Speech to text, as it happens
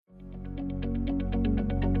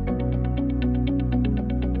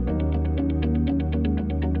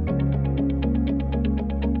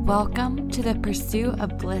Welcome to the Pursuit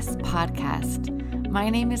of Bliss podcast. My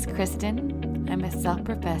name is Kristen. I'm a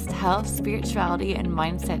self-professed health, spirituality, and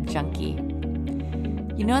mindset junkie.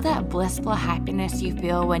 You know that blissful happiness you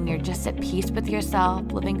feel when you're just at peace with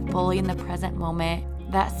yourself, living fully in the present moment?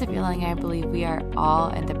 That's the feeling I believe we are all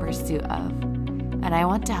in the pursuit of. And I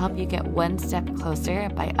want to help you get one step closer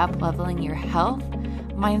by up-leveling your health,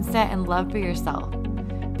 mindset, and love for yourself.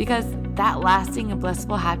 Because that lasting and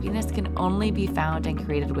blissful happiness can only be found and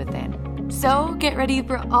created within. So get ready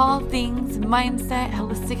for all things mindset,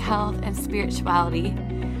 holistic health, and spirituality.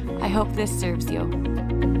 I hope this serves you.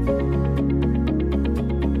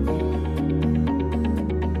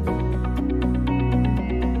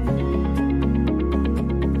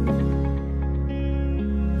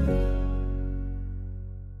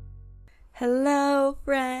 Hello,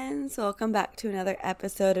 friends. Welcome back to another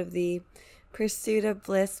episode of the Pursuit of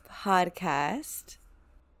Bliss podcast.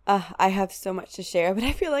 I have so much to share, but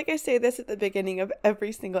I feel like I say this at the beginning of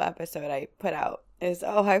every single episode I put out is,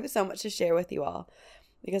 I have so much to share with you all,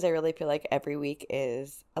 because I really feel like every week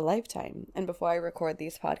is a lifetime. And before I record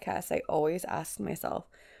these podcasts, I always ask myself,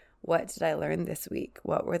 what did I learn this week?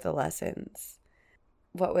 What were the lessons?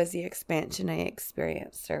 What was the expansion I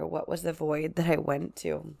experienced? Or what was the void that I went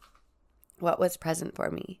to? What was present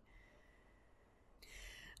for me?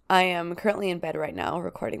 I am currently in bed right now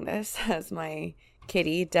recording this as my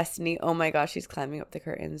kitty, Destiny, oh my gosh, she's climbing up the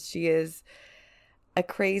curtains. She is a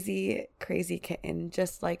crazy, crazy kitten,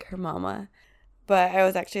 just like her mama. But I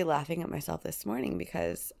was actually laughing at myself this morning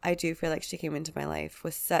because I do feel like she came into my life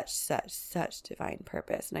with such divine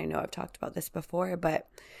purpose. And I know I've talked about this before, but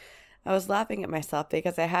I was laughing at myself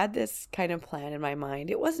because I had this kind of plan in my mind.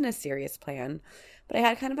 It wasn't a serious plan, but I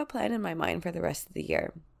had kind of a plan in my mind for the rest of the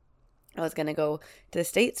year. I was going to go to the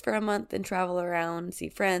States for a month and travel around, see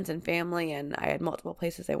friends and family, and I had multiple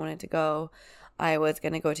places I wanted to go. I was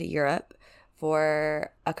going to go to Europe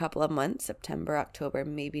for a couple of months, September, October,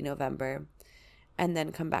 maybe November, and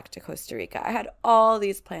then come back to Costa Rica. I had all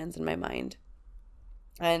these plans in my mind.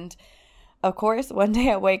 And of course, one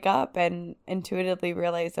day I wake up and intuitively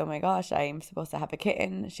realize, oh my gosh, I'm supposed to have a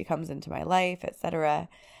kitten. She comes into my life, etc.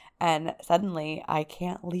 And suddenly I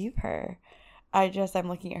can't leave her. I'm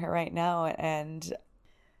looking at her right now and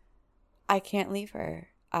I can't leave her.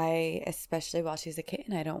 Especially while she's a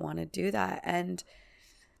kitten, I don't want to do that. And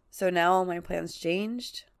so now all my plans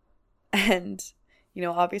changed. And,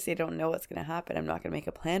 obviously I don't know what's going to happen. I'm not going to make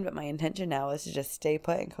a plan, but my intention now is to just stay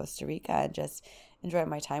put in Costa Rica and just enjoy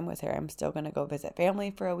my time with her. I'm still going to go visit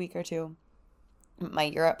family for a week or two. My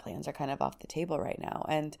Europe plans are kind of off the table right now.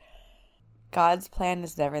 And God's plan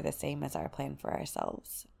is never the same as our plan for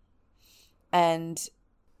ourselves. And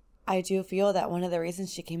I do feel that one of the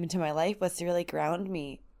reasons she came into my life was to really ground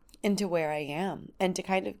me into where I am and to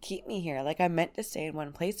kind of keep me here. Like, I'm meant to stay in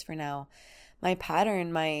one place for now. My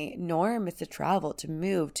pattern, my norm is to travel, to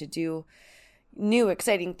move, to do new,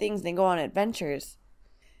 exciting things and go on adventures.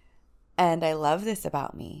 And I love this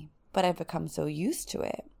about me, but I've become so used to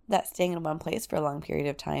it that staying in one place for a long period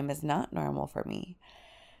of time is not normal for me.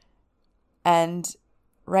 And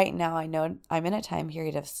right now I know I'm in a time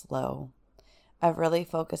period of slow, of really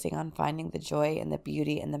focusing on finding the joy and the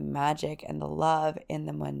beauty and the magic and the love in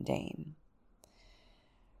the mundane,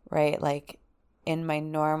 right? Like in my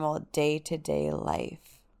normal day-to-day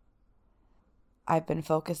life, I've been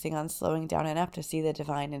focusing on slowing down enough to see the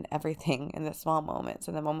divine in everything, in the small moments,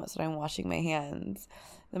 in the moments that I'm washing my hands,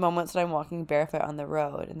 the moments that I'm walking barefoot on the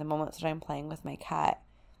road, and the moments that I'm playing with my cat.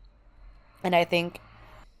 And I think,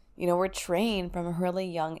 we're trained from a really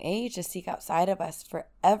young age to seek outside of us for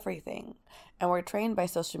everything. And we're trained by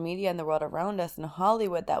social media and the world around us in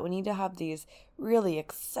Hollywood that we need to have these really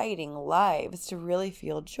exciting lives to really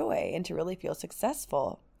feel joy and to really feel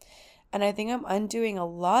successful. And I think I'm undoing a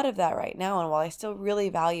lot of that right now. And while I still really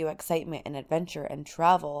value excitement and adventure and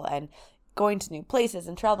travel and going to new places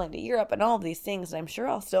and traveling to Europe and all of these things, and I'm sure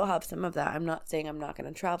I'll still have some of that. I'm not saying I'm not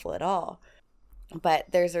going to travel at all. But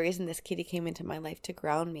there's a reason this kitty came into my life, to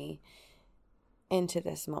ground me into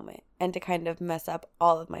this moment and to kind of mess up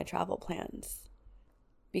all of my travel plans.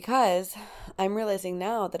 Because I'm realizing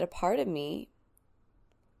now that a part of me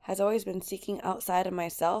has always been seeking outside of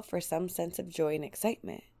myself for some sense of joy and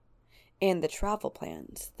excitement in the travel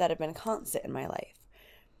plans that have been constant in my life.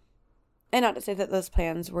 And not to say that those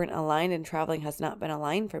plans weren't aligned and traveling has not been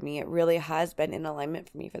aligned for me. It really has been in alignment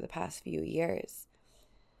for me for the past few years.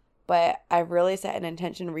 But I've really set an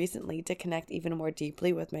intention recently to connect even more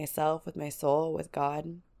deeply with myself, with my soul, with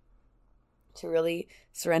God, to really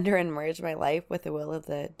surrender and merge my life with the will of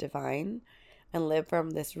the divine and live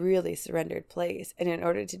from this really surrendered place. And in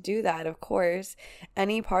order to do that, of course,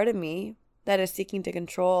 any part of me that is seeking to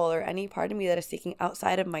control, or any part of me that is seeking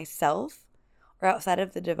outside of myself or outside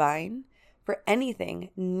of the divine for anything,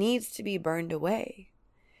 needs to be burned away.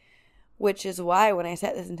 Which is why when I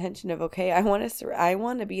set this intention of, okay, I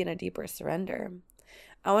want to be in a deeper surrender.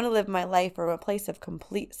 I want to live my life from a place of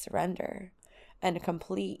complete surrender and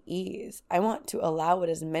complete ease. I want to allow what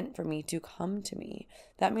is meant for me to come to me.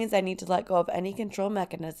 That means I need to let go of any control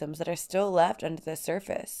mechanisms that are still left under the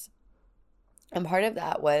surface. And part of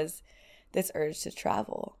that was this urge to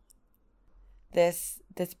travel. This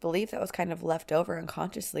belief that was kind of left over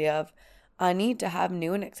unconsciously of, I need to have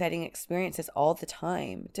new and exciting experiences all the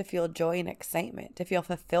time to feel joy and excitement, to feel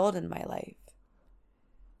fulfilled in my life.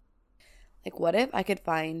 Like, what if I could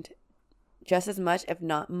find just as much, if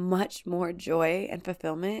not much more joy and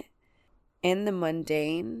fulfillment in the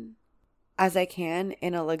mundane as I can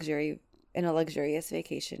in a luxurious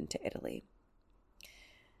vacation to Italy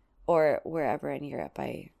or wherever in Europe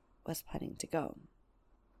I was planning to go?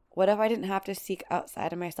 What if I didn't have to seek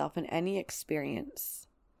outside of myself in any experience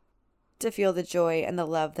to feel the joy and the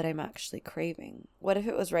love that I'm actually craving? What if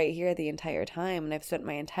it was right here the entire time and I've spent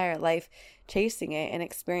my entire life chasing it and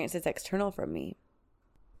experiences external from me?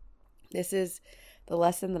 This is the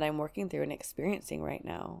lesson that I'm working through and experiencing right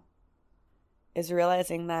now, is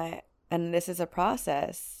realizing that, and this is a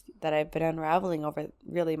process that I've been unraveling over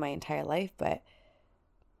really my entire life, but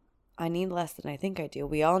I need less than I think I do.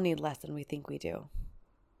 We all need less than we think we do.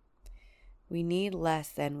 We need less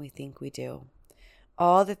than we think we do.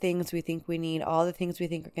 All the things we think we need, all the things we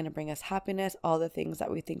think are going to bring us happiness, all the things that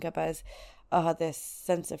we think of as this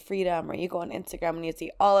sense of freedom, or you go on Instagram and you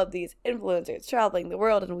see all of these influencers traveling the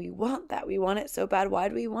world, and we want that. We want it so bad. Why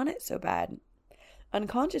do we want it so bad?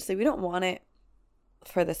 Unconsciously, we don't want it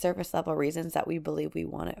for the surface level reasons that we believe we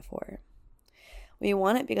want it for. We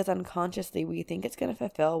want it because unconsciously we think it's going to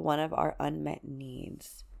fulfill one of our unmet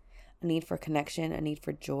needs. A need for connection, a need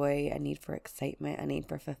for joy, a need for excitement, a need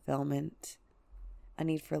for fulfillment, a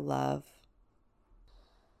need for love.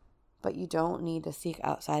 But you don't need to seek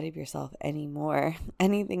outside of yourself anymore.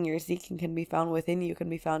 Anything you're seeking can be found within you, can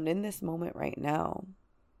be found in this moment right now.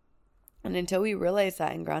 And until we realize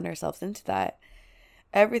that and ground ourselves into that,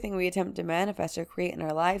 everything we attempt to manifest or create in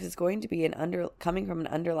our lives is going to be coming from an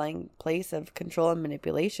underlying place of control and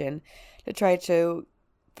manipulation to try to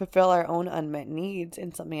fulfill our own unmet needs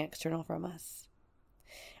in something external from us.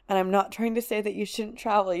 And I'm not trying to say that you shouldn't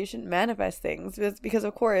travel, you shouldn't manifest things, because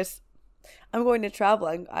of course I'm going to travel.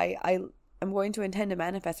 I'm going to intend to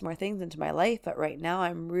manifest more things into my life, but right now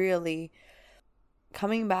I'm really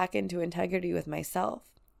coming back into integrity with myself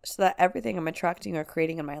so that everything I'm attracting or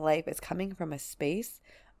creating in my life is coming from a space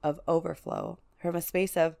of overflow, from a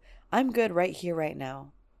space of I'm good right here, right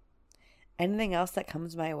now. Anything else that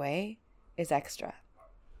comes my way is extra.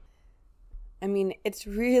 I mean, it's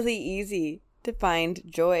really easy to find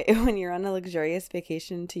joy when you're on a luxurious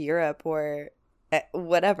vacation to Europe or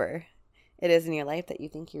whatever it is in your life that you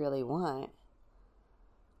think you really want.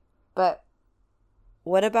 But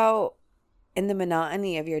what about in the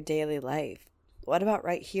monotony of your daily life? What about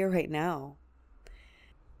right here, right now?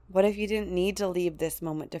 What if you didn't need to leave this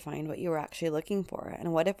moment to find what you were actually looking for?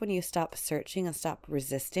 And what if when you stop searching and stop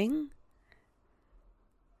resisting,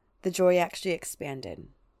 the joy actually expanded?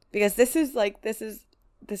 Because this is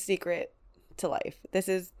the secret to life. This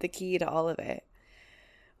is the key to all of it.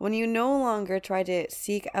 When you no longer try to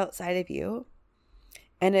seek outside of you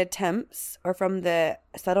and attempts or from the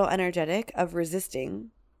subtle energetic of resisting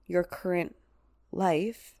your current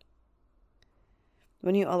life,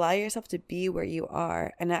 when you allow yourself to be where you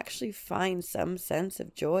are and actually find some sense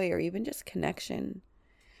of joy or even just connection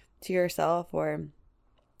to yourself or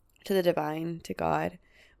to the divine, to God,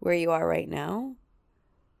 where you are right now,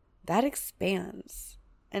 that expands.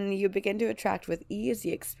 And you begin to attract with ease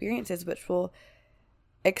the experiences which will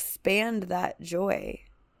expand that joy.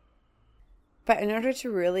 But in order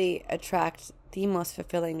to really attract the most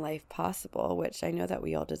fulfilling life possible, which I know that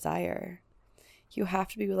we all desire, you have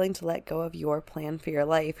to be willing to let go of your plan for your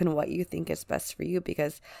life and what you think is best for you,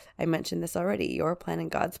 because I mentioned this already, your plan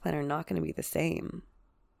and God's plan are not going to be the same.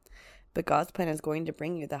 But God's plan is going to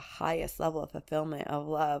bring you the highest level of fulfillment, of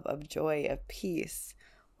love, of joy, of peace.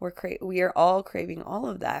 We are all craving all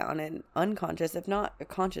of that on an unconscious, if not a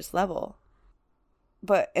conscious level.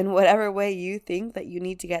 But in whatever way you think that you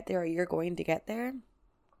need to get there or you're going to get there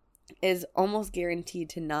is almost guaranteed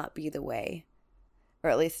to not be the way, or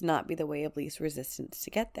at least not be the way of least resistance to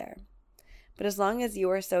get there. But as long as you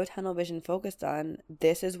are so tunnel vision focused on,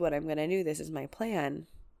 this is what I'm going to do, this is my plan,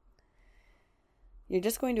 you're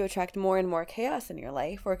just going to attract more and more chaos in your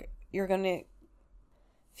life, or you're going to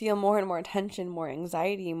feel more and more tension, more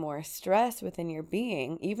anxiety, more stress within your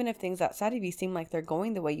being, even if things outside of you seem like they're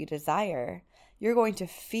going the way you desire, you're going to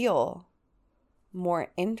feel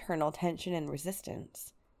more internal tension and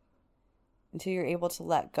resistance until you're able to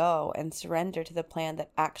let go and surrender to the plan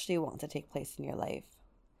that actually wants to take place in your life.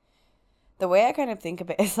 The way I kind of think of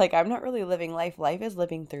it is like, I'm not really living life. Life is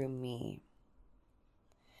living through me.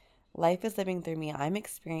 Life is living through me. I'm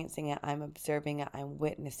experiencing it. I'm observing it. I'm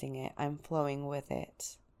witnessing it. I'm flowing with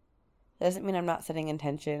it. That doesn't mean I'm not setting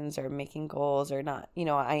intentions or making goals or not.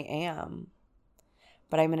 I am.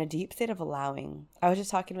 But I'm in a deep state of allowing. I was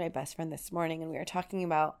just talking to my best friend this morning, and we were talking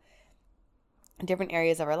about different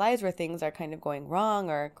areas of our lives where things are kind of going wrong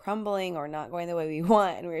or crumbling or not going the way we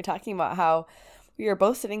want. And we were talking about how we were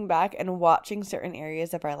both sitting back and watching certain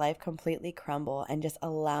areas of our life completely crumble and just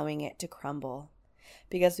allowing it to crumble.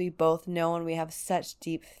 Because we both know and we have such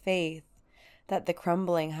deep faith that the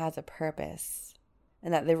crumbling has a purpose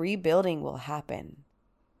and that the rebuilding will happen.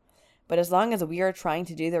 But as long as we are trying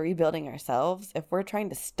to do the rebuilding ourselves, if we're trying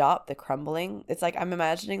to stop the crumbling, it's like I'm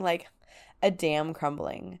imagining like a dam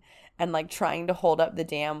crumbling and like trying to hold up the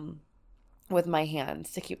dam with my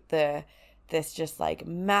hands to keep this just like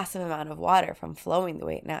massive amount of water from flowing the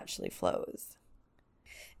way it naturally flows.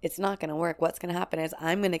 It's not going to work. What's going to happen is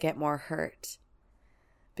I'm going to get more hurt.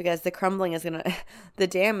 Because the crumbling is the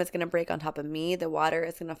dam is going to break on top of me. The water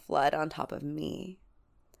is going to flood on top of me.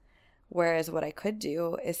 Whereas what I could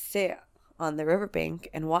do is sit on the riverbank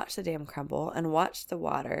and watch the dam crumble and watch the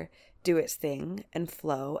water do its thing and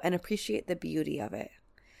flow and appreciate the beauty of it.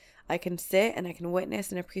 I can sit and I can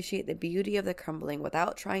witness and appreciate the beauty of the crumbling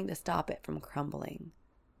without trying to stop it from crumbling.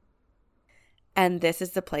 And this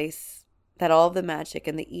is the place that all of the magic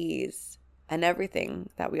and the ease and everything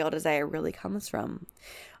that we all desire really comes from.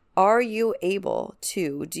 Are you able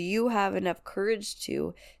to, do you have enough courage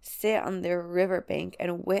to sit on the riverbank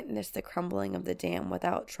and witness the crumbling of the dam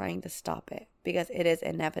without trying to stop it? Because it is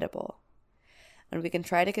inevitable. And we can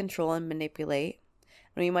try to control and manipulate.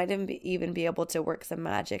 And we might even be able to work some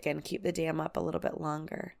magic and keep the dam up a little bit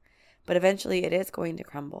longer. But eventually it is going to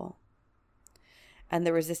crumble. And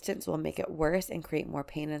the resistance will make it worse and create more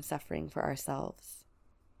pain and suffering for ourselves.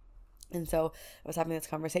 And so I was having this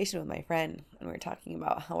conversation with my friend, and we were talking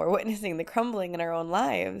about how we're witnessing the crumbling in our own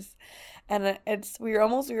lives. And we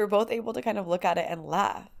were both able to kind of look at it and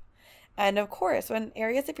laugh. And of course, when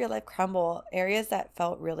areas of your life crumble, areas that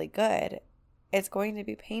felt really good, it's going to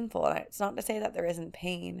be painful. And it's not to say that there isn't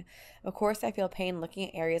pain. Of course, I feel pain looking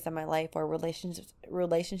at areas of my life or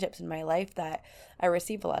relationships in my life that I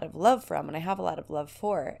receive a lot of love from and I have a lot of love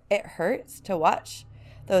for. It hurts to watch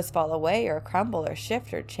those fall away or crumble or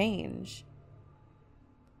shift or change.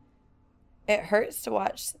 It hurts to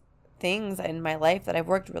watch things in my life that I've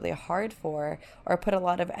worked really hard for or put a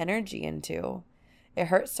lot of energy into. It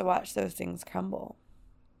hurts to watch those things crumble.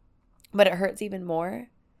 But it hurts even more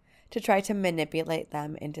to try to manipulate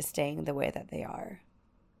them into staying the way that they are.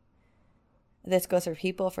 This goes for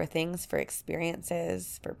people, for things, for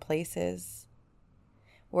experiences, for places,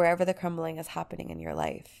 wherever the crumbling is happening in your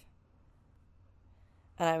life.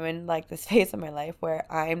 And I'm in like this phase of my life where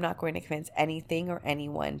I'm not going to convince anything or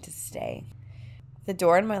anyone to stay. The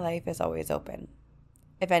door in my life is always open.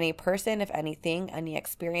 If any person, if anything, any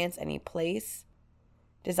experience, any place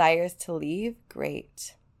desires to leave,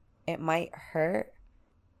 great. It might hurt,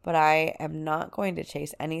 but I am not going to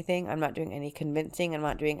chase anything. I'm not doing any convincing. I'm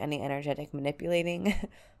not doing any energetic manipulating.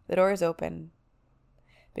 The door is open.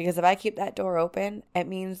 Because if I keep that door open, it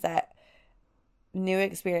means that new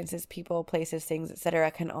experiences, people, places, things,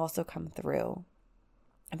 etc. can also come through.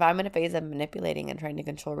 If I'm in a phase of manipulating and trying to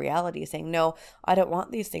control reality, saying, no, I don't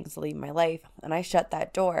want these things to leave my life, and I shut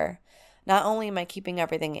that door, not only am I keeping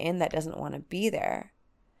everything in that doesn't want to be there,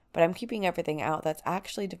 but I'm keeping everything out that's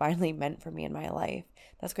actually divinely meant for me in my life,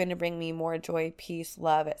 that's going to bring me more joy, peace,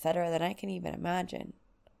 love, etc. than I can even imagine.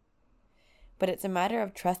 But it's a matter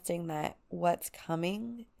of trusting that what's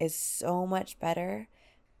coming is so much better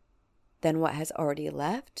than what has already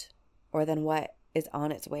left or than what is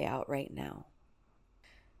on its way out right now.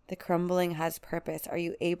 The crumbling has purpose. Are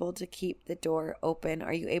you able to keep the door open?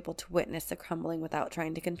 Are you able to witness the crumbling without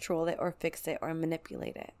trying to control it or fix it or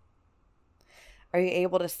manipulate it? Are you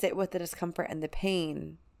able to sit with the discomfort and the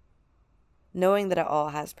pain, knowing that it all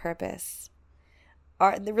has purpose?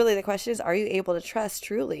 Really, the question is, are you able to trust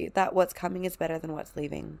truly that what's coming is better than what's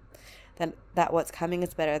leaving? That what's coming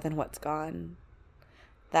is better than what's gone?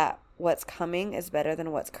 That what's coming is better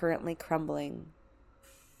than what's currently crumbling?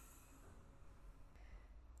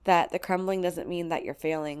 That the crumbling doesn't mean that you're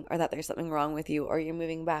failing or that there's something wrong with you or you're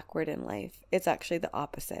moving backward in life. It's actually the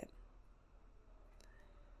opposite.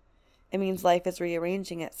 It means life is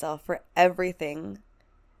rearranging itself for everything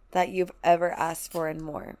that you've ever asked for and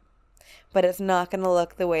more. But it's not going to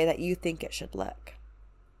look the way that you think it should look.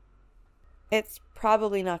 It's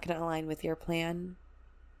probably not going to align with your plan.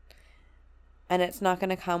 And it's not going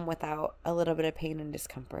to come without a little bit of pain and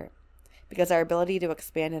discomfort. Because our ability to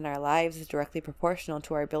expand in our lives is directly proportional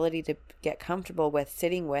to our ability to get comfortable with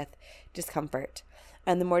sitting with discomfort.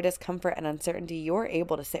 And the more discomfort and uncertainty you're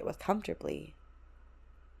able to sit with comfortably,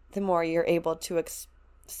 the more you're able to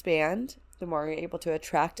expand, the more you're able to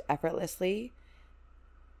attract effortlessly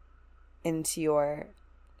into your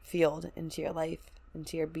field, into your life,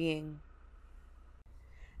 into your being.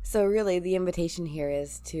 So really, the invitation here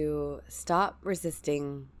is to stop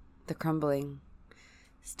resisting the crumbling.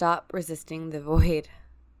 Stop resisting the void.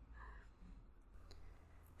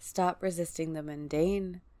 Stop resisting the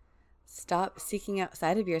mundane. Stop seeking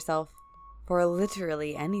outside of yourself for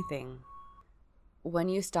literally anything. When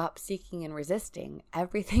you stop seeking and resisting,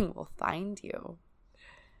 everything will find you.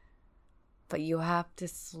 But you have to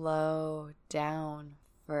slow down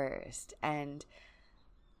first. And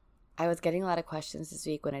I was getting a lot of questions this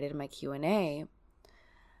week when I did my Q&A.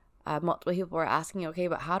 Multiple people were asking, okay,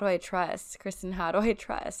 but how do I trust? Kristen, how do I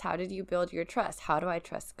trust? How did you build your trust? How do I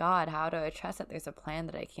trust God? How do I trust that there's a plan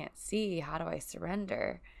that I can't see? How do I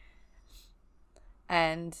surrender?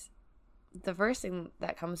 And the first thing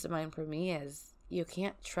that comes to mind for me is you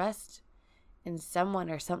can't trust in someone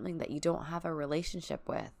or something that you don't have a relationship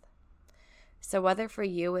with. So whether for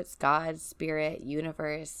you it's God, spirit,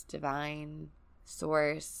 universe, divine,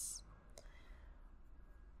 source,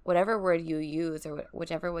 whatever word you use or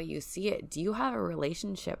whichever way you see it, do you have a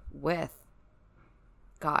relationship with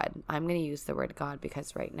God? I'm going to use the word God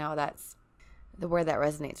because right now that's the word that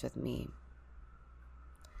resonates with me.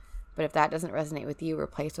 But if that doesn't resonate with you,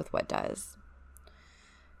 replace with what does.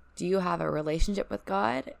 Do you have a relationship with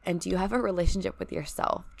God? And do you have a relationship with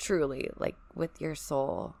yourself, truly, like with your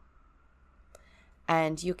soul?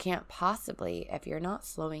 And you can't possibly if you're not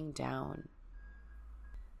slowing down.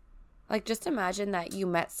 Like, just imagine that you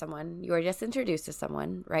met someone, you were just introduced to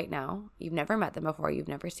someone right now. You've never met them before. You've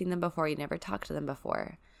never seen them before. You've never talked to them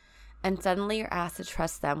before. And suddenly you're asked to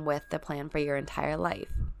trust them with the plan for your entire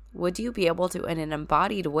life. Would you be able to, in an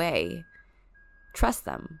embodied way, trust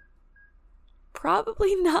them?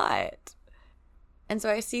 Probably not. And so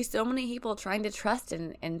I see so many people trying to trust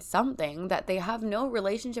in something that they have no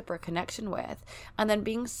relationship or connection with, and then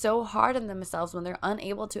being so hard on themselves when they're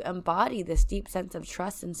unable to embody this deep sense of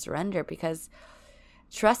trust and surrender, because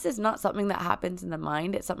trust is not something that happens in the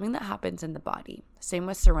mind. It's something that happens in the body. Same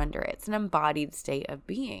with surrender. It's an embodied state of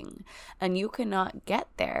being. And you cannot get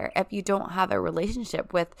there if you don't have a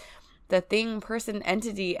relationship with the thing, person,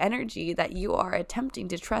 entity, energy that you are attempting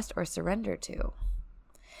to trust or surrender to.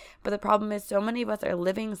 But the problem is so many of us are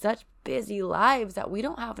living such busy lives that we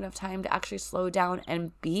don't have enough time to actually slow down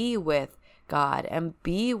and be with God and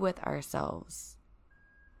be with ourselves.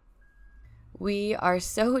 We are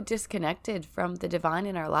so disconnected from the divine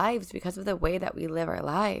in our lives because of the way that we live our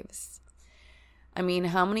lives. I mean,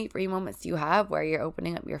 how many free moments do you have where you're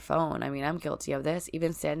opening up your phone? I mean, I'm guilty of this,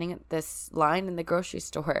 even standing at this line in the grocery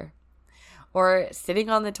store or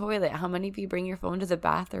sitting on the toilet. How many of you bring your phone to the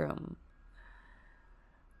bathroom?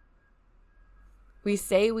 We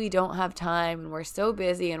say we don't have time and we're so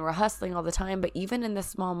busy and we're hustling all the time, but even in the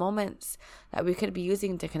small moments that we could be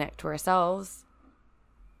using to connect to ourselves,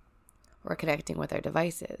 we're connecting with our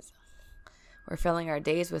devices. We're filling our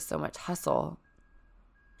days with so much hustle.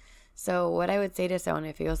 So what I would say to someone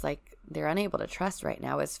who feels like they're unable to trust right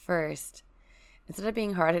now is, first, instead of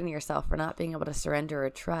being hard on yourself for not being able to surrender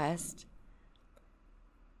or trust,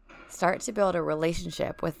 start to build a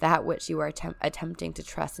relationship with that which you are attempting to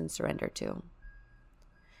trust and surrender to.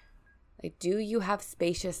 Like, do you have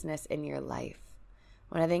spaciousness in your life?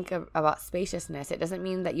 When I think about spaciousness, it doesn't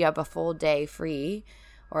mean that you have a full day free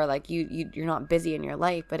or like you're not busy in your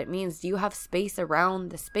life, but it means, do you have space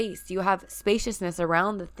around the space? Do you have spaciousness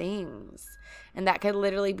around the things? And that could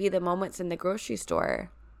literally be the moments in the grocery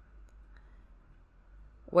store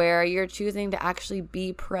where you're choosing to actually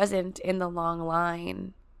be present in the long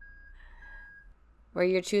line, where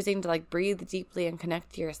you're choosing to like breathe deeply and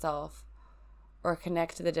connect to yourself, or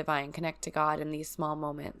connect to the divine, connect to God in these small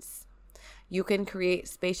moments. You can create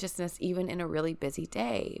spaciousness even in a really busy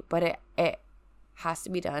day, but it has to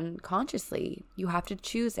be done consciously. You have to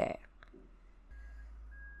choose it.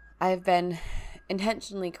 I've been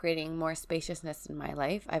intentionally creating more spaciousness in my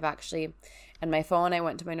life. I've actually, on my phone, I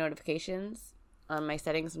went to my notifications on my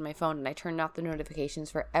settings on my phone and I turned off the notifications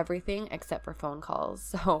for everything except for phone calls.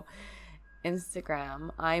 So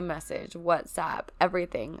Instagram, iMessage, WhatsApp,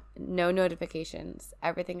 everything. No notifications.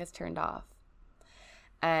 Everything is turned off.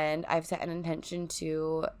 And I've set an intention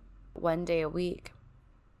to one day a week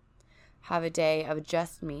have a day of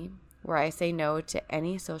just me, where I say no to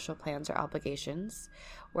any social plans or obligations,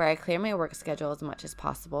 where I clear my work schedule as much as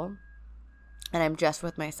possible, and I'm just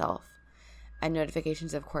with myself. And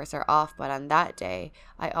notifications, of course, are off, but on that day,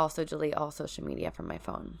 I also delete all social media from my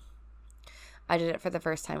phone. I did it for the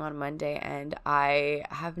first time on Monday, and I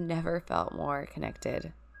have never felt more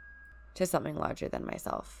connected to something larger than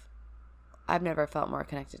myself. I've never felt more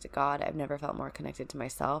connected to God. I've never felt more connected to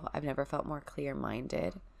myself. I've never felt more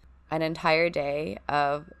clear-minded. An entire day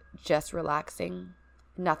of just relaxing,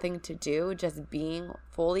 nothing to do, just being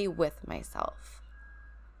fully with myself.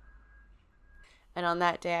 And on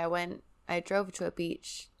that day, I drove to a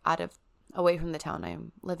beach away from the town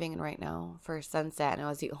I'm living in right now for sunset, and I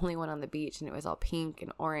was the only one on the beach, and it was all pink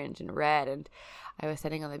and orange and red, and I was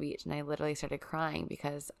sitting on the beach, and I literally started crying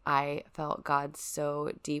because I felt God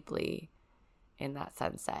so deeply in that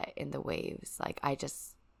sunset, in the waves. Like, I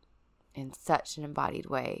just, in such an embodied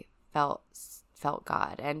way, felt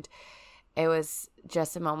God. And it was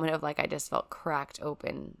just a moment of, like, I just felt cracked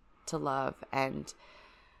open to love, and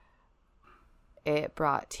it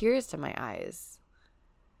brought tears to my eyes,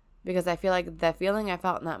 because I feel like the feeling I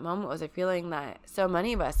felt in that moment was a feeling that so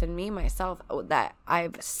many of us, and me myself, that I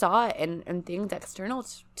saw it in things external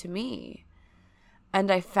to me. And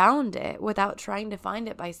I found it without trying to find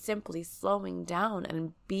it, by simply slowing down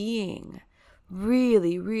and being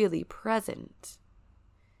really, really present.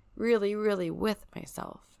 Really, really with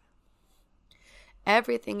myself.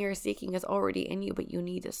 Everything you're seeking is already in you, but you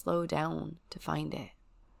need to slow down to find it.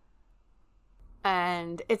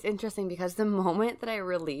 And it's interesting because the moment that I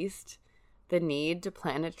released the need to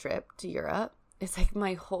plan a trip to Europe, it's like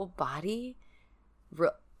my whole body,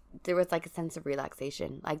 there was like a sense of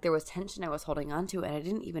relaxation. Like, there was tension I was holding on to, and I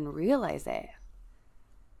didn't even realize it.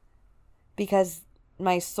 Because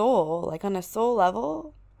my soul, like on a soul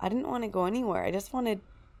level, I didn't want to go anywhere. I just wanted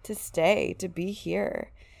to stay, to be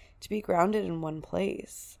here, to be grounded in one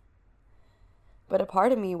place. But a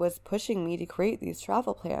part of me was pushing me to create these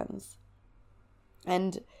travel plans.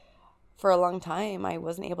 And for a long time, I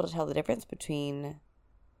wasn't able to tell the difference between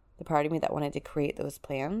the part of me that wanted to create those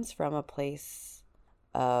plans from a place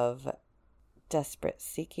of desperate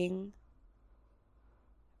seeking,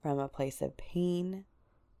 from a place of pain,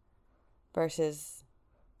 versus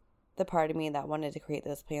the part of me that wanted to create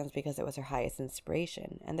those plans because it was her highest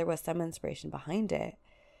inspiration. And there was some inspiration behind it,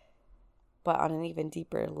 but on an even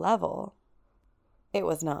deeper level, it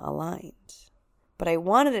was not aligned. But I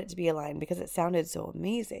wanted it to be aligned because it sounded so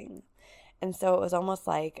amazing. And so it was almost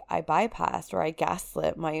like I bypassed, or I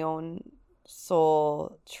gaslit my own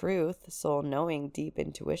soul truth, soul knowing, deep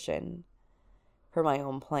intuition for my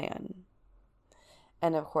own plan.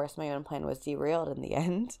 And of course, my own plan was derailed in the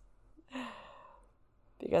end,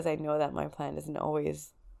 because I know that my plan isn't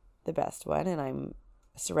always the best one, and I'm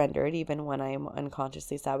surrendered. Even when I'm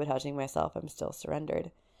unconsciously sabotaging myself, I'm still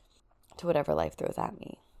surrendered to whatever life throws at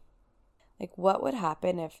me. Like, what would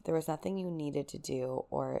happen if there was nothing you needed to do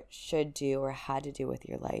or should do or had to do with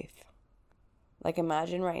your life? Like,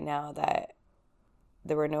 imagine right now that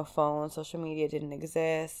there were no phones, social media didn't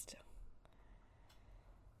exist,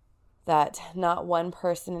 that not one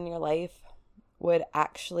person in your life would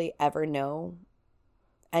actually ever know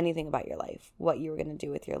anything about your life, what you were going to do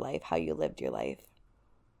with your life, how you lived your life.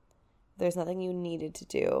 There's nothing you needed to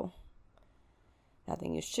do,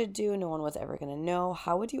 nothing you should do, no one was ever going to know.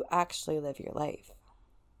 How would you actually live your life?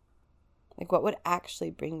 Like, what would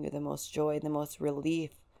actually bring you the most joy, the most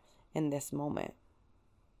relief in this moment?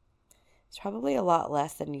 It's probably a lot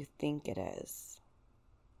less than you think it is.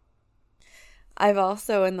 I've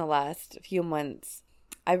also, in the last few months,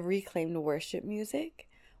 I've reclaimed worship music.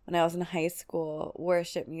 When I was in high school,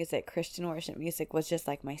 worship music, Christian worship music, was just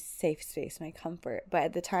like my safe space, my comfort. But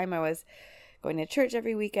at the time, I was going to church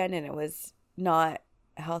every weekend, and it was not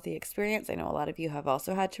a healthy experience. I know a lot of you have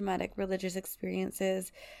also had traumatic religious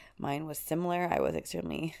experiences. Mine was similar. I was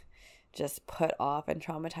extremely just put off and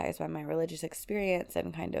traumatized by my religious experience,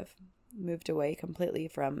 and kind of moved away completely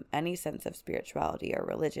from any sense of spirituality or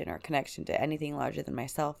religion or connection to anything larger than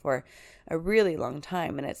myself for a really long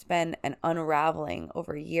time. And it's been an unraveling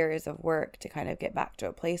over years of work to kind of get back to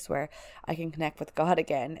a place where I can connect with God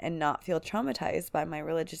again and not feel traumatized by my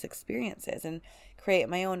religious experiences, and create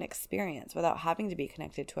my own experience without having to be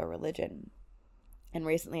connected to a religion. And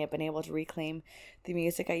recently I've been able to reclaim the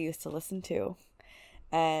music I used to listen to.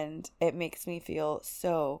 And it makes me feel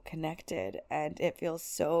so connected, and it feels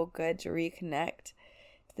so good to reconnect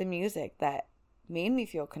to the music that made me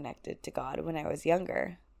feel connected to God when I was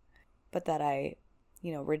younger, but that I,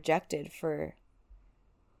 rejected for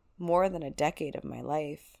more than a decade of my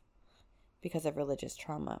life because of religious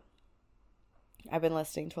trauma. I've been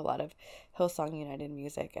listening to a lot of Hillsong United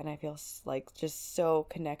music, and I feel like just so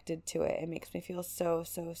connected to it. It makes me feel so,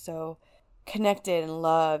 so, so connected and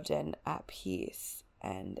loved and at peace.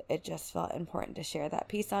 And it just felt important to share that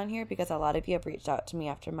piece on here because a lot of you have reached out to me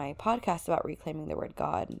after my podcast about reclaiming the word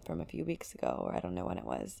God from a few weeks ago, or I don't know when it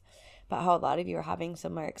was, but how a lot of you are having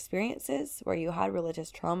similar experiences where you had religious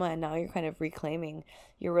trauma and now you're kind of reclaiming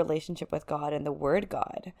your relationship with God and the word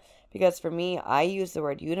God. Because for me, I used the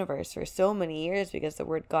word universe for so many years because the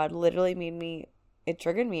word God literally it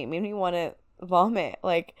triggered me. It made me want to vomit.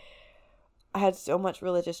 Like, I had so much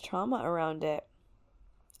religious trauma around it.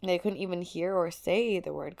 I couldn't even hear or say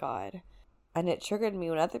the word God. And it triggered me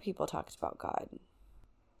when other people talked about God.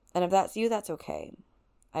 And if that's you, that's okay.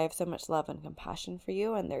 I have so much love and compassion for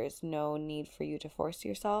you, and there is no need for you to force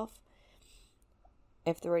yourself.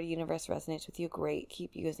 If the word universe resonates with you, great,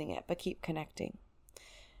 keep using it, but keep connecting.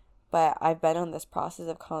 But I've been on this process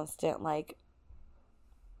of constant,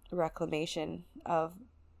 reclamation of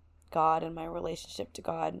God and my relationship to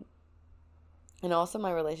God. And also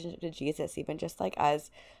my relationship to Jesus, even just as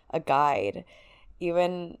a guide.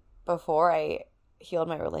 Even before I healed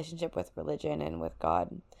my relationship with religion and with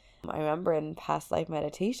God, I remember in past life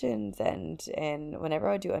meditations and whenever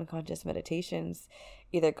I would do unconscious meditations,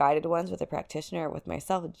 either guided ones with a practitioner or with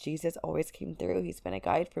myself, Jesus always came through. He's been a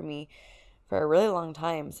guide for me for a really long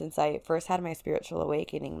time. Since I first had my spiritual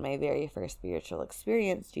awakening, my very first spiritual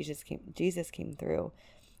experience, Jesus came through.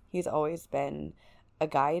 He's always been a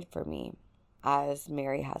guide for me, as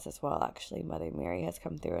Mary has as well, actually. Mother Mary has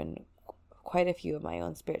come through in quite a few of my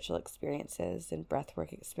own spiritual experiences and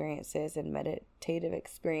breathwork experiences and meditative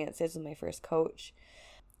experiences with my first coach.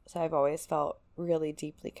 So I've always felt really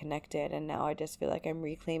deeply connected, and now I just feel like I'm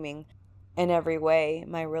reclaiming in every way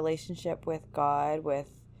my relationship with God, with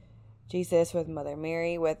Jesus, with Mother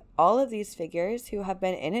Mary, with all of these figures who have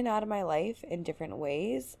been in and out of my life in different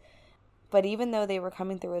ways. But even though they were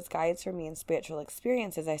coming through as guides for me in spiritual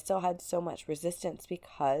experiences, I still had so much resistance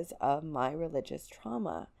because of my religious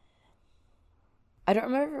trauma. I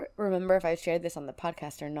don't remember if I shared this on the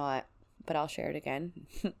podcast or not, but I'll share it again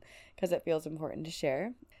because it feels important to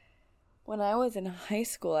share. When I was in high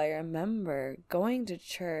school, I remember going to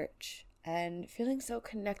church and feeling so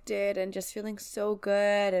connected and just feeling so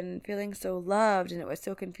good and feeling so loved. And it was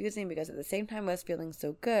so confusing because at the same time I was feeling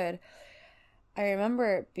so good, I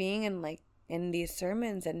remember being in these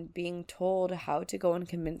sermons and being told how to go and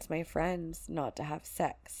convince my friends not to have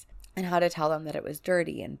sex and how to tell them that it was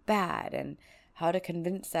dirty and bad and how to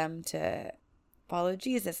convince them to follow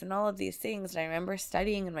Jesus and all of these things. And I remember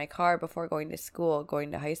studying in my car before going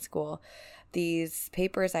to high school, these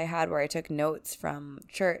papers I had where I took notes from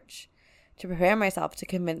church to prepare myself to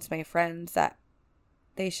convince my friends that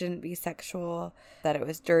they shouldn't be sexual, that it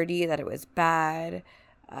was dirty, that it was bad,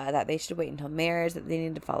 that they should wait until marriage, that they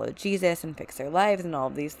need to follow Jesus and fix their lives and all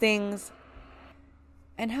of these things.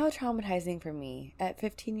 And how traumatizing for me at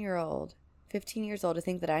 15 years old to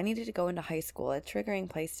think that I needed to go into high school, a triggering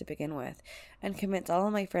place to begin with, and convince all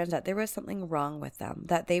of my friends that there was something wrong with them,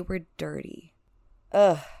 that they were dirty.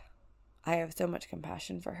 Ugh, I have so much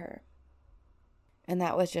compassion for her. And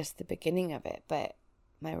that was just the beginning of it, but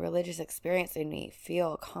my religious experience made me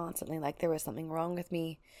feel constantly like there was something wrong with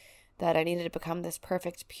me, that I needed to become this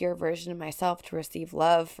perfect, pure version of myself to receive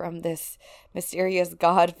love from this mysterious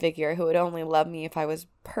God figure who would only love me if I was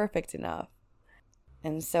perfect enough.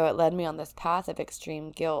 And so it led me on this path of extreme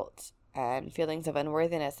guilt and feelings of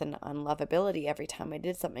unworthiness and unlovability every time I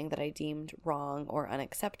did something that I deemed wrong or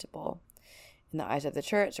unacceptable in the eyes of the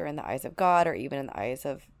church or in the eyes of God or even in the eyes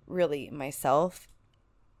of really myself.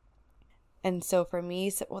 And so for me,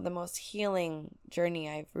 the most healing journey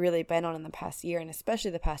I've really been on in the past year, and especially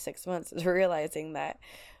the past 6 months, is realizing that,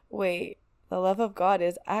 wait, the love of God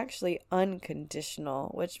is actually unconditional,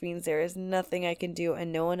 which means there is nothing I can do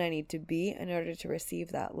and no one I need to be in order to receive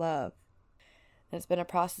that love. And it's been a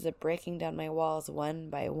process of breaking down my walls one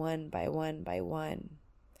by one by one by one.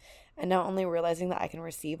 And not only realizing that I can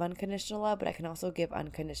receive unconditional love, but I can also give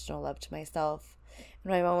unconditional love to myself.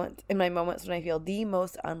 In my moments when I feel the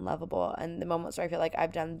most unlovable and the moments where I feel like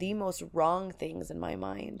I've done the most wrong things in my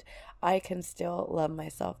mind, I can still love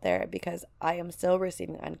myself there because I am still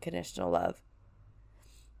receiving unconditional love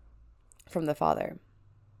from the Father.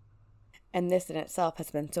 And this in itself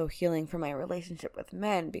has been so healing for my relationship with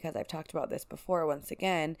men because I've talked about this before. Once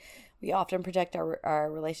again, we often project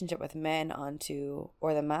our relationship with men onto,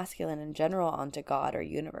 or the masculine in general, onto God or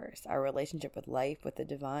universe, our relationship with life, with the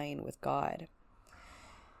divine, with God.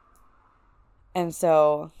 And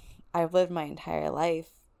so I've lived my entire life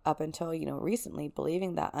up until, recently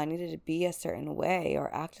believing that I needed to be a certain way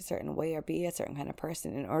or act a certain way or be a certain kind of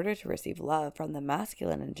person in order to receive love from the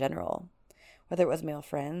masculine in general, whether it was male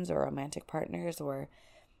friends or romantic partners or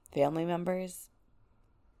family members.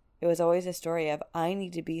 It was always a story of I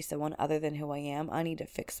need to be someone other than who I am. I need to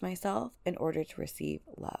fix myself in order to receive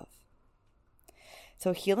love.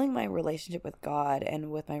 So healing my relationship with God and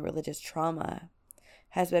with my religious trauma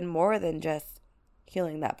has been more than just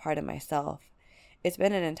healing that part of myself. It's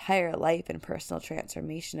been an entire life and personal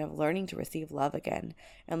transformation of learning to receive love again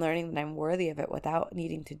and learning that I'm worthy of it without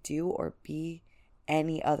needing to do or be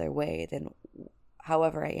any other way than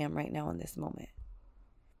however I am right now in this moment.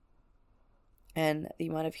 And the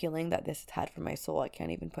amount of healing that this has had for my soul, I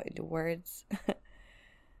can't even put into words.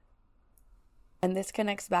 And this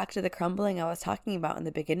connects back to the crumbling I was talking about in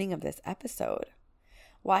the beginning of this episode.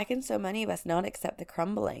 Why can so many of us not accept the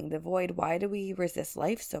crumbling, the void? Why do we resist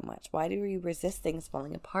life so much? Why do we resist things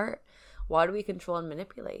falling apart? Why do we control and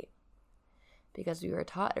manipulate? Because we were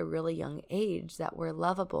taught at a really young age that we're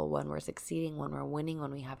lovable when we're succeeding, when we're winning,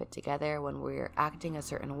 when we have it together, when we're acting a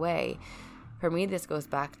certain way. For me, this goes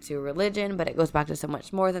back to religion, but it goes back to so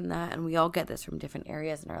much more than that, and we all get this from different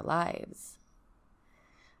areas in our lives.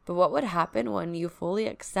 But what would happen when you fully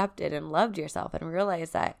accepted and loved yourself and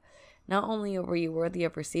realized that not only were you worthy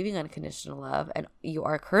of receiving unconditional love, and you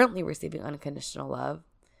are currently receiving unconditional love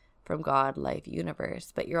from God, life,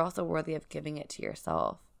 universe, but you're also worthy of giving it to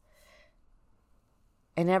yourself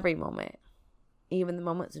in every moment, even the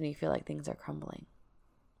moments when you feel like things are crumbling.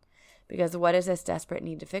 Because what is this desperate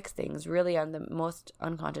need to fix things? Really, on the most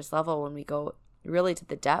unconscious level, when we go really to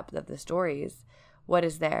the depth of the stories, what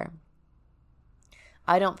is there?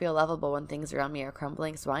 I don't feel lovable when things around me are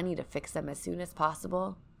crumbling, so I need to fix them as soon as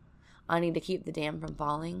possible. I need to keep the dam from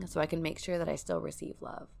falling so I can make sure that I still receive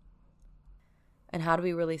love. And how do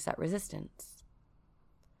we release that resistance?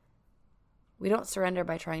 We don't surrender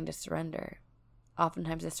by trying to surrender.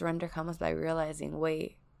 Oftentimes the surrender comes by realizing,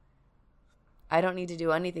 wait, I don't need to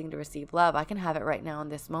do anything to receive love. I can have it right now in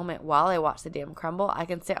this moment while I watch the dam crumble. I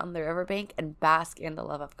can sit on the riverbank and bask in the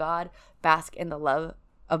love of God, bask in the love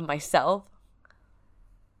of myself.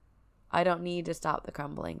 I don't need to stop the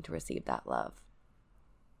crumbling to receive that love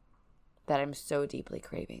that I'm so deeply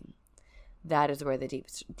craving. That is where the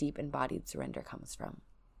deep embodied surrender comes from.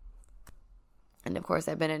 And of course,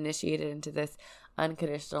 I've been initiated into this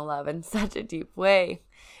unconditional love in such a deep way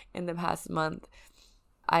in the past month.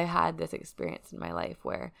 I had this experience in my life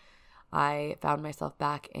where I found myself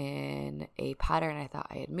back in a pattern I thought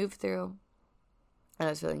I had moved through. And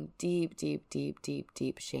I was feeling deep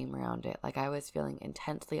shame around it. Like I was feeling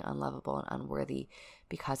intensely unlovable and unworthy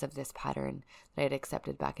because of this pattern that I had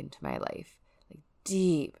accepted back into my life. Like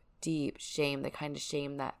deep shame, the kind of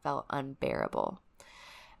shame that felt unbearable.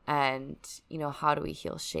 And, how do we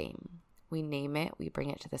heal shame? We name it, we bring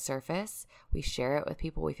it to the surface, we share it with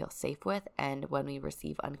people we feel safe with, and when we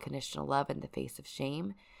receive unconditional love in the face of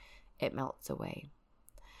shame, it melts away.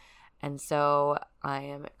 And so I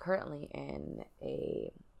am currently in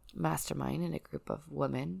a mastermind in a group of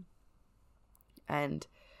women, and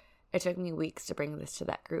it took me weeks to bring this to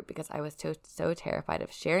that group because I was so terrified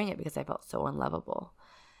of sharing it because I felt so unlovable.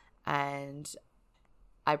 And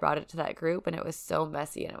I brought it to that group and it was so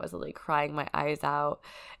messy and I was literally crying my eyes out.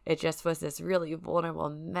 It just was this really vulnerable,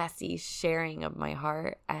 messy sharing of my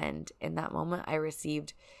heart. And in that moment, I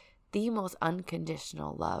received the most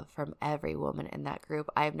unconditional love from every woman in that group.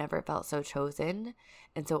 I have never felt so chosen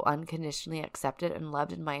and so unconditionally accepted and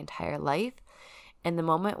loved in my entire life. In the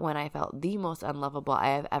moment when I felt the most unlovable I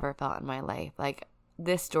have ever felt in my life. Like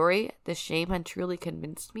this story, this shame had truly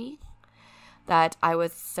convinced me that I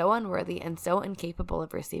was so unworthy and so incapable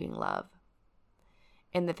of receiving love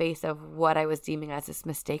in the face of what I was deeming as this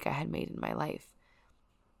mistake I had made in my life.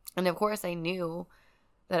 And of course I knew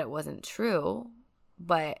that it wasn't true,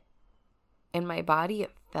 but in my body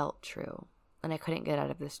it felt true and I couldn't get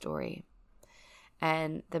out of the story.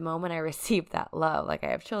 And the moment I received that love, like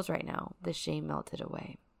I have chills right now, the shame melted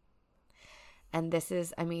away. And this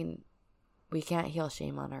is, we can't heal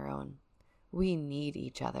shame on our own. We need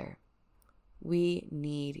each other. We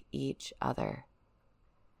need each other.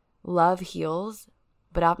 Love heals,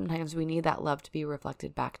 but oftentimes we need that love to be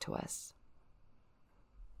reflected back to us.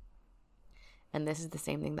 And this is the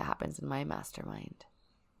same thing that happens in my mastermind.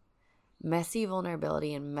 Messy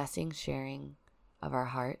vulnerability and messy sharing of our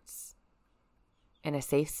hearts in a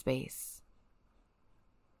safe space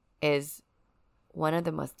is one of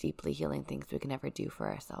the most deeply healing things we can ever do for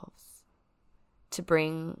ourselves. To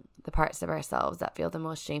bring the parts of ourselves that feel the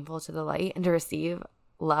most shameful to the light and to receive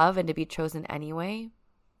love and to be chosen anyway.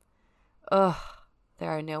 ugh, there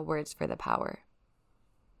are no words for the power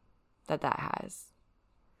that has.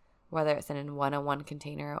 Whether it's in a one-on-one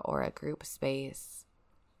container or a group space.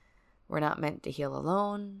 We're not meant to heal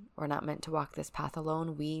alone. We're not meant to walk this path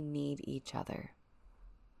alone. We need each other.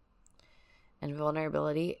 And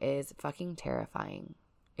vulnerability is fucking terrifying.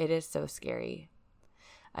 It is so scary.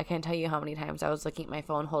 I can't tell you how many times I was looking at my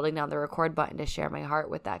phone, holding down the record button to share my heart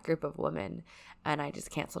with that group of women, and I just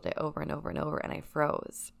canceled it over and over and over, and I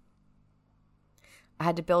froze. I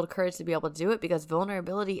had to build courage to be able to do it because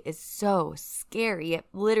vulnerability is so scary. It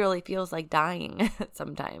literally feels like dying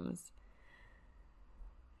sometimes.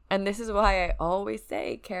 And this is why I always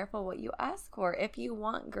say, careful what you ask for. If you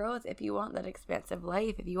want growth, if you want that expansive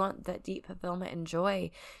life, if you want that deep fulfillment and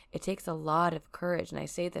joy, it takes a lot of courage. And I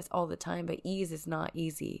say this all the time, but ease is not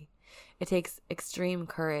easy. It takes extreme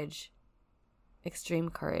courage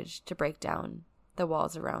to break down the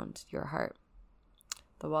walls around your heart,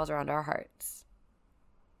 the walls around our hearts.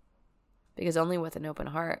 Because only with an open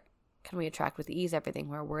heart can we attract with ease everything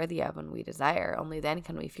we're worthy of and we desire. Only then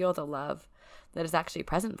can we feel the love that is actually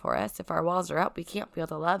present for us. If our walls are up, we can't feel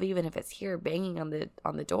the love. Even if it's here banging on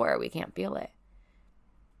the door, we can't feel it.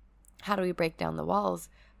 How do we break down the walls?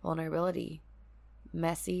 Vulnerability.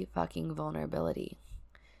 Messy fucking vulnerability.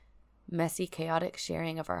 Messy, chaotic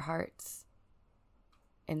sharing of our hearts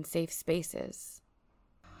in safe spaces.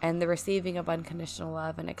 And the receiving of unconditional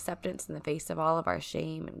love and acceptance in the face of all of our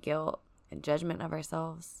shame and guilt and judgment of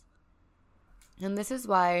ourselves. And this is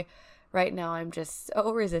why right now I'm just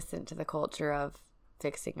so resistant to the culture of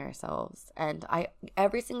fixing ourselves. And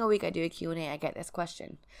every single week I do a Q&A, I get this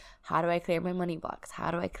question. How do I clear my money blocks? How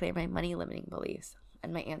do I clear my money limiting beliefs?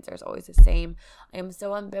 And my answer is always the same. I am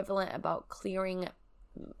so ambivalent about clearing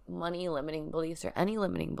money limiting beliefs or any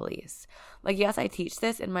limiting beliefs. Like, yes, I teach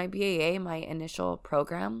this in my BAA, my initial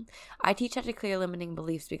program. I teach how to clear limiting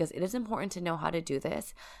beliefs because it is important to know how to do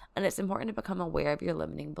this, and it's important to become aware of your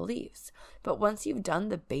limiting beliefs. But once you've done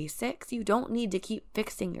the basics, you don't need to keep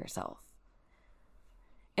fixing yourself.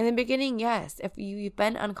 In the beginning, yes, if you've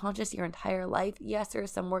been unconscious your entire life, yes, there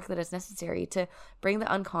is some work that is necessary to bring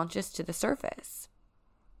the unconscious to the surface.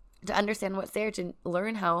 To understand what's there, to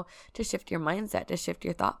learn how to shift your mindset, to shift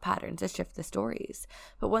your thought patterns, to shift the stories.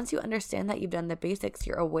 But once you understand that you've done the basics,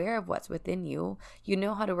 you're aware of what's within you, you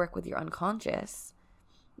know how to work with your unconscious,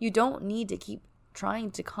 you don't need to keep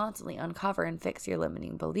trying to constantly uncover and fix your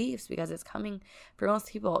limiting beliefs because it's coming, for most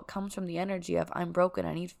people, it comes from the energy of, I'm broken,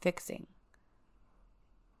 I need fixing.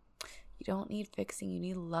 You don't need fixing, you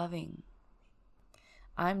need loving.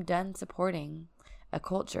 I'm done supporting a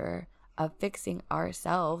culture of fixing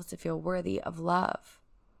ourselves to feel worthy of love.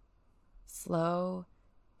 Slow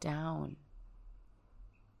down.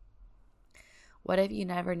 What if you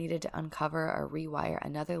never needed to uncover or rewire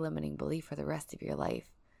another limiting belief for the rest of your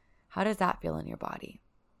life? How does that feel in your body?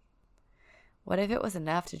 What if it was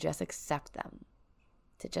enough to just accept them,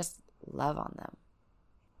 to just love on them?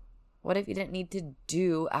 What if you didn't need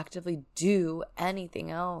to actively do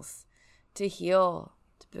anything else to heal,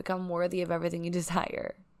 to become worthy of everything you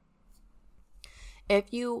desire?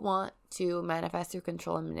 If you want to manifest through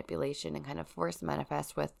control and manipulation and kind of force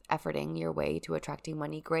manifest with efforting your way to attracting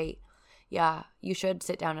money, great. Yeah, you should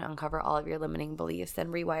sit down and uncover all of your limiting beliefs and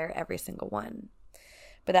rewire every single one.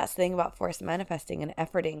 But that's the thing about forced manifesting and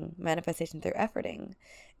efforting, manifestation through efforting.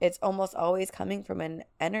 It's almost always coming from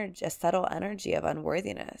a subtle energy of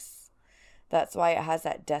unworthiness. That's why it has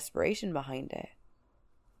that desperation behind it.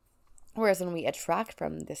 Whereas when we attract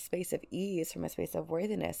from this space of ease, from a space of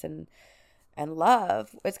worthiness and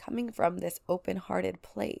love, it's coming from this open-hearted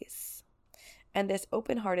place. And this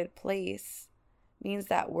open-hearted place means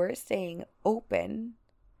that we're staying open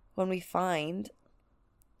when we find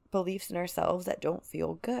beliefs in ourselves that don't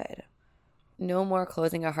feel good. No more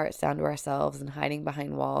closing our hearts down to ourselves and hiding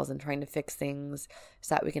behind walls and trying to fix things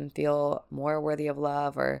so that we can feel more worthy of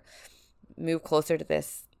love or move closer to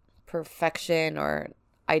this perfection or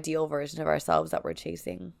ideal version of ourselves that we're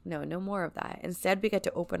chasing. No more of that. Instead, we get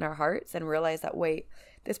to open our hearts and realize that, wait,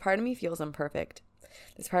 this part of me feels imperfect.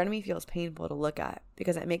 This part of me feels painful to look at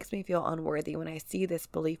because it makes me feel unworthy when I see this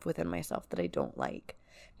belief within myself that I don't like.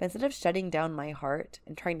 But instead of shutting down my heart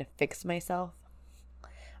and trying to fix myself,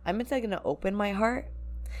 I'm instead going to open my heart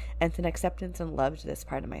and send acceptance and love to this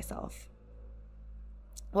part of myself.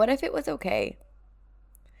 What if it was okay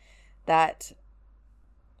that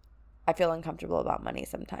I feel uncomfortable about money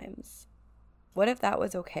sometimes? What if that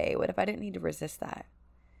was okay? What if I didn't need to resist that?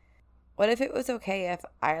 What if it was okay if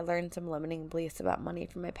I learned some limiting beliefs about money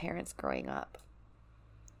from my parents growing up?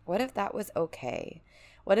 What if that was okay?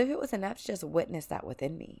 What if it was enough to just witness that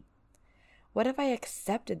within me? What if I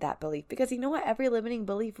accepted that belief? Because you know what every limiting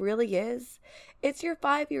belief really is? It's your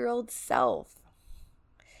 5-year-old self.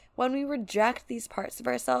 When we reject these parts of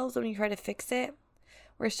ourselves, when we try to fix it,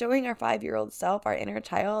 we're showing our 5-year-old self, our inner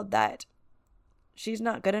child, that she's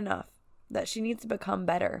not good enough, that she needs to become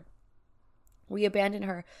better. We abandon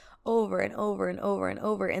her over and over and over and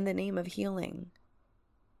over in the name of healing.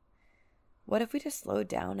 What if we just slowed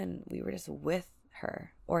down and we were just with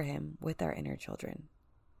her or him, with our inner children?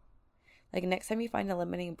 Like next time you find a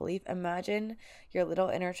limiting belief, imagine your little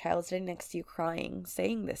inner child sitting next to you crying,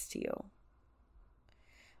 saying this to you.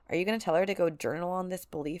 Are you going to tell her to go journal on this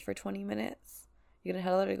belief for 20 minutes? You're going to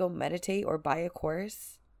tell her to go meditate or buy a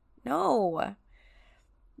course? No.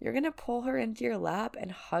 You're going to pull her into your lap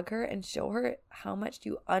and hug her and show her how much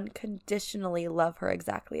you unconditionally love her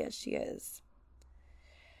exactly as she is.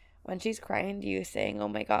 When she's crying to you saying, oh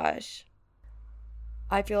my gosh,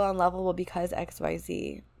 I feel unlovable because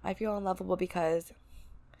XYZ. I feel unlovable because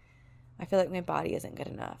I feel like my body isn't good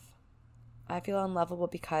enough. I feel unlovable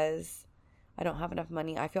because I don't have enough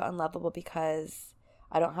money. I feel unlovable because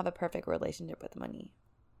I don't have a perfect relationship with money.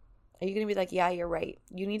 Are you going to be like, yeah, you're right.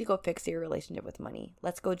 You need to go fix your relationship with money.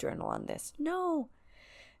 Let's go journal on this. No.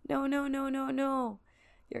 No.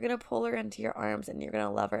 You're going to pull her into your arms and you're going to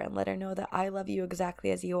love her and let her know that I love you exactly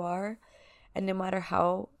as you are. And no matter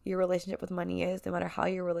how your relationship with money is, no matter how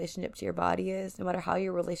your relationship to your body is, no matter how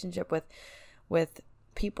your relationship with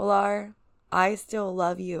people are, I still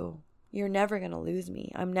love you. You're never going to lose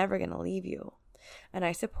me. I'm never going to leave you. And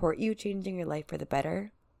I support you changing your life for the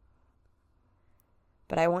better.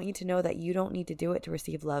 But I want you to know that you don't need to do it to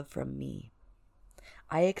receive love from me.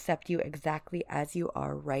 I accept you exactly as you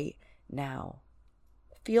are right now.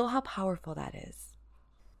 Feel how powerful that is.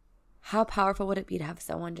 How powerful would it be to have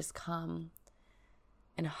someone just come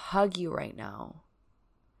and hug you right now?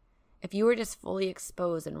 If you were just fully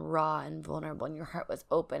exposed and raw and vulnerable and your heart was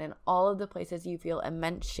open and all of the places you feel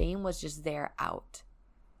immense shame was just there out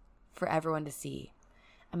for everyone to see.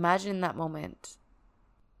 Imagine in that moment,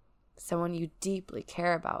 someone you deeply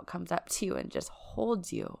care about comes up to you and just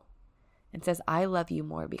holds you and says, I love you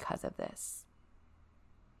more because of this.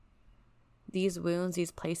 These wounds,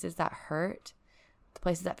 these places that hurt, the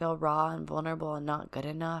places that feel raw and vulnerable and not good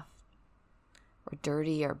enough, or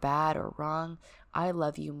dirty or bad or wrong, I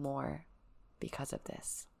love you more because of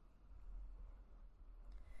this.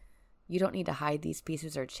 You don't need to hide these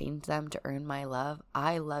pieces or change them to earn my love.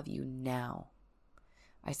 I love you now.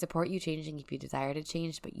 I support you changing if you desire to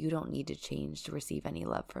change, but you don't need to change to receive any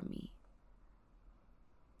love from me.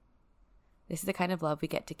 This is the kind of love we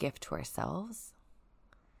get to gift to ourselves.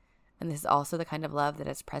 And this is also the kind of love that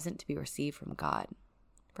is present to be received from God,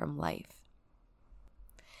 from life.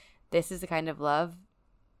 This is the kind of love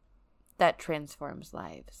that transforms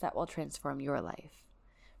lives, that will transform your life,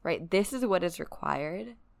 right? This is what is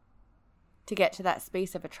required to get to that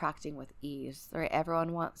space of attracting with ease, right?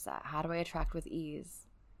 Everyone wants that. How do I attract with ease?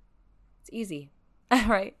 It's easy,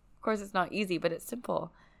 right? Of course, it's not easy, but it's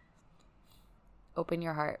simple. Open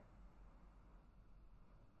your heart.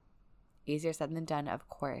 Easier said than done, of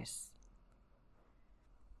course.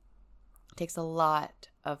 It takes a lot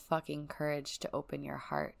of fucking courage to open your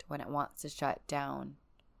heart when it wants to shut down.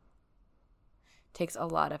 It takes a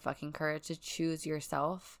lot of fucking courage to choose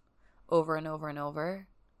yourself over and over and over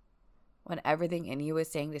when everything in you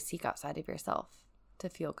is saying to seek outside of yourself to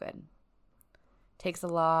feel good. It takes a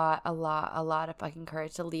lot of fucking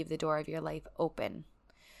courage to leave the door of your life open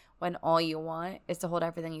when all you want is to hold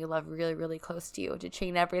everything you love really, really close to you, to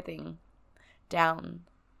chain everything down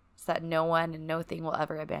so that no one and no thing will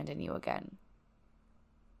ever abandon you again.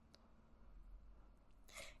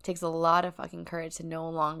 It takes a lot of fucking courage to no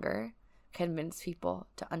longer convince people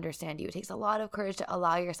to understand you. It takes a lot of courage to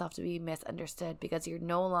allow yourself to be misunderstood because you're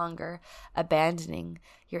no longer abandoning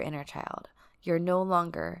your inner child. You're no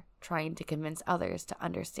longer trying to convince others to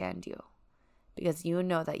understand you because you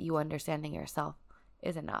know that you understanding yourself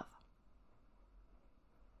is enough.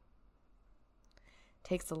 It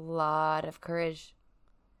takes a lot of courage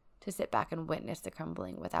to sit back and witness the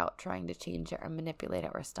crumbling without trying to change it or manipulate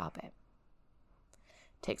it or stop it.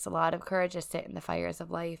 It takes a lot of courage to sit in the fires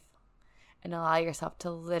of life and allow yourself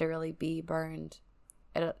to literally be burned.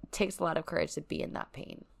 It takes a lot of courage to be in that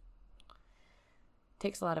pain. It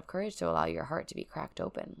takes a lot of courage to allow your heart to be cracked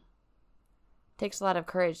open. It takes a lot of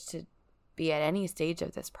courage to be at any stage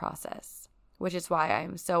of this process, which is why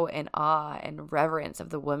I'm so in awe and reverence of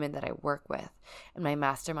the women that I work with in my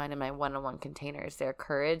mastermind and my one-on-one containers. Their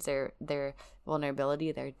courage, their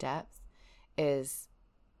vulnerability, their depth is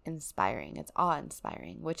inspiring. It's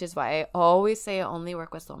awe-inspiring, which is why I always say I only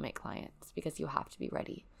work with soulmate clients because you have to be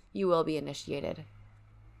ready. You will be initiated.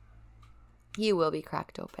 you will be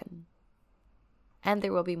cracked open. And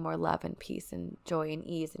there will be more love and peace and joy and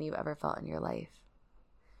ease than you've ever felt in your life.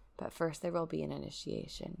 But first, there will be an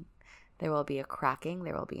initiation. There will be a cracking.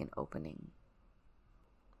 There will be an opening.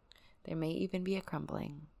 There may even be a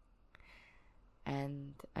crumbling.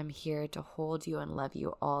 And I'm here to hold you and love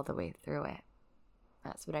you all the way through it.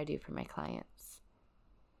 That's what I do for my clients.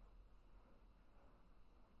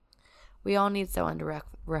 We all need someone to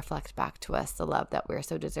reflect back to us the love that we're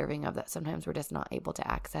so deserving of that sometimes we're just not able to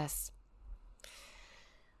access.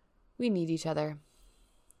 We need each other.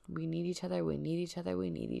 We need each other. We need each other. We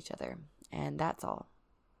need each other. And that's all.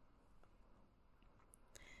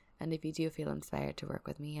 And if you do feel inspired to work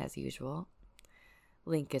with me, as usual,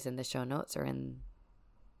 link is in the show notes or in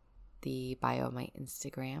the bio of my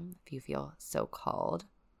Instagram if you feel so called.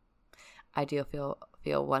 I do feel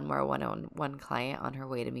one more one-on-one client on her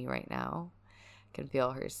way to me right now. I can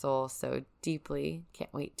feel her soul so deeply.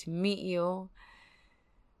 Can't wait to meet you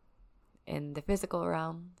in the physical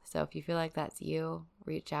realm. So if you feel like that's you,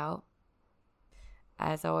 reach out.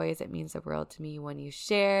 As always, it means the world to me when you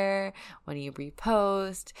share, when you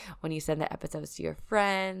repost, when you send the episodes to your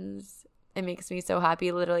friends. It makes me so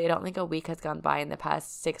happy. Literally, I don't think a week has gone by in the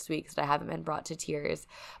past 6 weeks that I haven't been brought to tears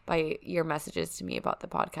by your messages to me about the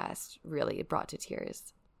podcast. Really brought to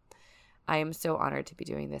tears. I am so honored to be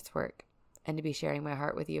doing this work and to be sharing my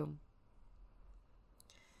heart with you.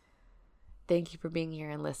 Thank you for being here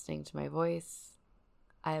and listening to my voice.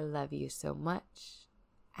 I love you so much,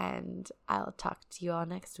 and I'll talk to you all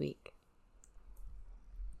next week.